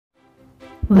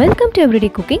Welcome to everyday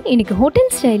cooking. இன்னைக்கு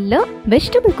hotel ஸ்டைலில்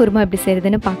vegetable kurma எப்படி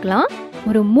செய்கிறதுன்னு பார்க்கலாம்.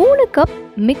 ஒரு 3 கப்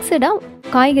மிக்சடாக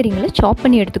காய்கறிகளை சாப்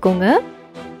பண்ணி எடுத்துக்கோங்க.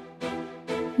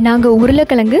 நாங்கள்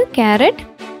உருளைக்கிழங்கு, கேரட்,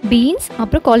 பீன்ஸ்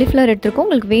அப்புறம் காலிஃப்ளவர் எடுத்துருக்கோம்.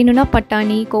 உங்களுக்கு வேணும்னா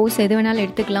பட்டாணி, கோஸ் எது வேணாலும்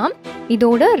எடுத்துக்கலாம்.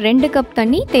 இதோட 2 கப்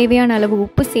தண்ணி, தேவையான அளவு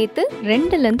உப்பு சேர்த்து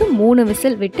 2லேருந்து 3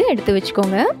 விசில் விட்டு எடுத்து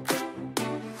வச்சுக்கோங்க.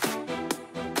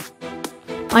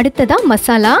 அடுத்ததாக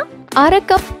மசாலா, 1/2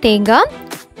 கப் தேங்காய்,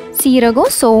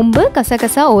 சீரகம், சோம்பு,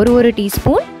 கசகசா ஒரு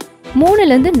டீஸ்பூன்,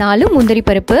 3லேருந்து 4 முந்திரி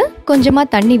பருப்பு,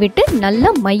 கொஞ்சமாக தண்ணி விட்டு நல்லா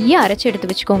மைய அரைச்சி எடுத்து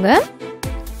வச்சுக்கோங்க.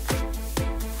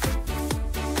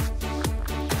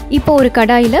 இப்போ ஒரு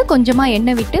கடாயில் கொஞ்சமாக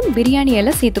எண்ணெய் விட்டு பிரியாணி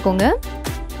இலை சேர்த்துக்கோங்க.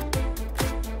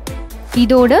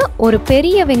 இதோட ஒரு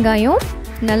பெரிய வெங்காயம்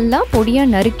நல்லா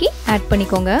பொடியாக நறுக்கி ஆட்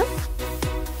பண்ணிக்கோங்க.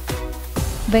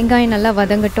 வெங்காயம் நல்லா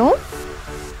வதங்கட்டும்.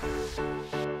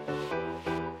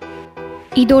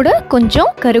 இதோட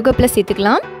கொஞ்சம் கருவேப்பிலை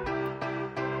சேர்த்துக்கலாம்.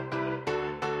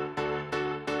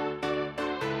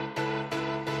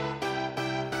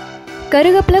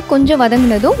 கருவேப்பிலை கொஞ்சம்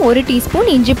வதங்கினதும் 1 டீஸ்பூன்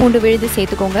இஞ்சி பூண்டு விழுது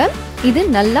சேர்த்துக்கோங்க. இது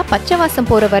நல்லா பச்சை வாசம்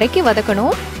போற வரைக்கும்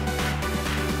வதக்கணும்.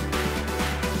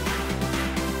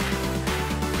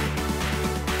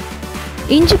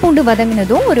 இஞ்சி பூண்டு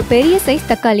வதங்கினதும் ஒரு பெரிய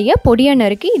சைஸ் தக்காளியை பொடியா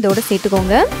நறுக்கி இதோட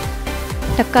சேர்த்துக்கோங்க.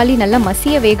 தக்காளி நல்லா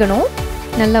மசிய வேகணும்.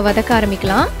 நல்லா வதக்க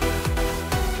ஆரம்பிக்கலாம்.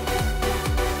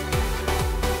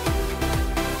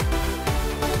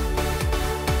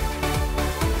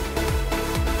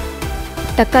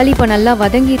 தக்காளி இப்போ நல்லா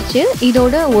வதங்கிருச்சு.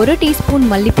 இதோட 1 டீஸ்பூன்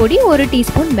மல்லிப்பொடி, 1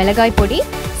 டீஸ்பூன் மிளகாய் பொடி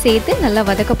சேர்த்து நல்லா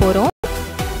வதக்க போகிறோம்.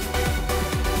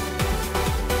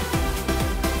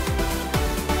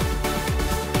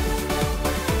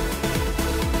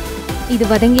 இது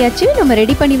வதங்கியாச்சு. நம்ம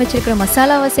ரெடி பண்ணி வச்சிருக்கிற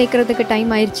மசாலாவை சேர்க்கறதுக்கு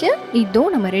டைம் ஆயிடுச்சு. இதோ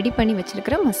நம்ம ரெடி பண்ணி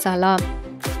வச்சிருக்கிற மசாலா.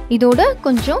 இதோட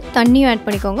கொஞ்சம் தண்ணியும் ஆட்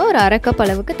பண்ணிக்கோங்க. ஒரு 1/2 கப்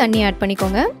அளவுக்கு தண்ணி ஆட்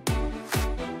பண்ணிக்கோங்க.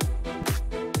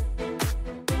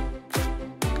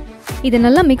 இதை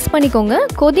நல்லா மிக்ஸ் பண்ணிக்கோங்க.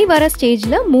 கொதி வர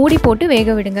ஸ்டேஜில் மூடி போட்டு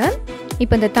வேக விடுங்க.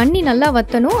 இப்போ இந்த தண்ணி நல்லா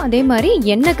வற்றணும். அதே மாதிரி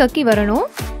எண்ணெய் கக்கி வரணும்.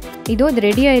 இதோ இது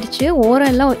ரெடி ஆயிடுச்சு. ஓரம்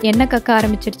எல்லாம் எண்ணெய் கக்க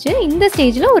ஆரம்பிச்சிருச்சு. இந்த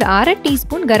ஸ்டேஜில் ஒரு 1/2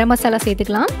 டீஸ்பூன் கரம் மசாலா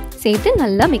சேர்த்துக்கலாம். சேர்த்து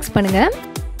நல்லா மிக்ஸ் பண்ணுங்க.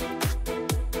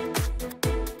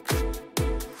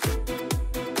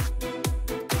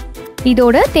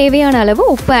 இதோட தேவையான அளவு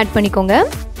உப்பு ஆட் பண்ணிக்கோங்க.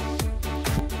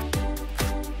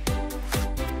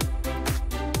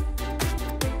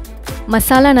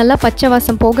 மசாலா நல்லா பச்சை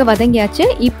வாசம் போக வதங்கியாச்சு.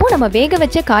 இப்போ நம்ம வேக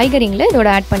வச்ச காய்கறிகளை இதோட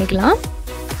ஆட் பண்ணிக்கலாம்.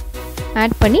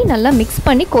 ஆட் பண்ணி நல்லா மிக்ஸ்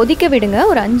பண்ணி கொதிக்க விடுங்க.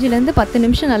 ஒரு 5லேருந்து 10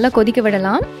 நிமிஷம் நல்லா கொதிக்க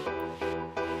விடலாம்.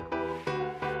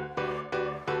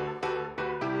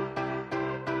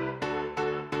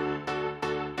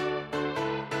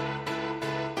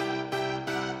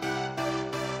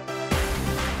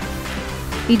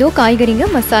 இதோ காய்கறிங்க,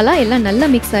 மசாலா எல்லாம் நல்லா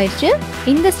மிக்ஸ் ஆயிடுச்சு.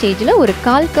 இந்த ஸ்டேஜில் ஒரு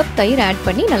 1/4 கப் தயிர் ஆட்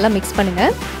பண்ணி நல்லா மிக்ஸ்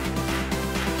பண்ணுங்க.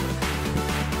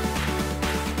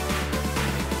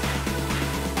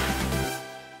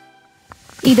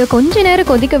 இதை கொஞ்ச நேரம்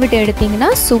கொதிக்க விட்டு எடுத்தீங்கன்னா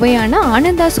சுவையான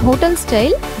Anandhas hotel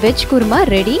style veg kurma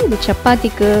ready. இது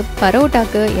சப்பாத்திக்கு,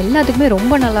 பரோட்டாக்கு எல்லாத்துக்குமே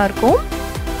ரொம்ப நல்லா இருக்கும்.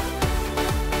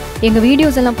 எங்கள்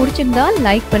வீடியோஸ் எல்லாம் பிடிச்சிருந்தா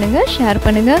லைக் பண்ணுங்கள், ஷேர்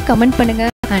பண்ணுங்கள், கமெண்ட்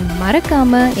பண்ணுங்கள் அண்ட்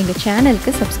மறக்காமல் எங்கள்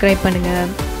சேனலுக்கு சப்ஸ்கிரைப்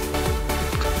பண்ணுங்கள்.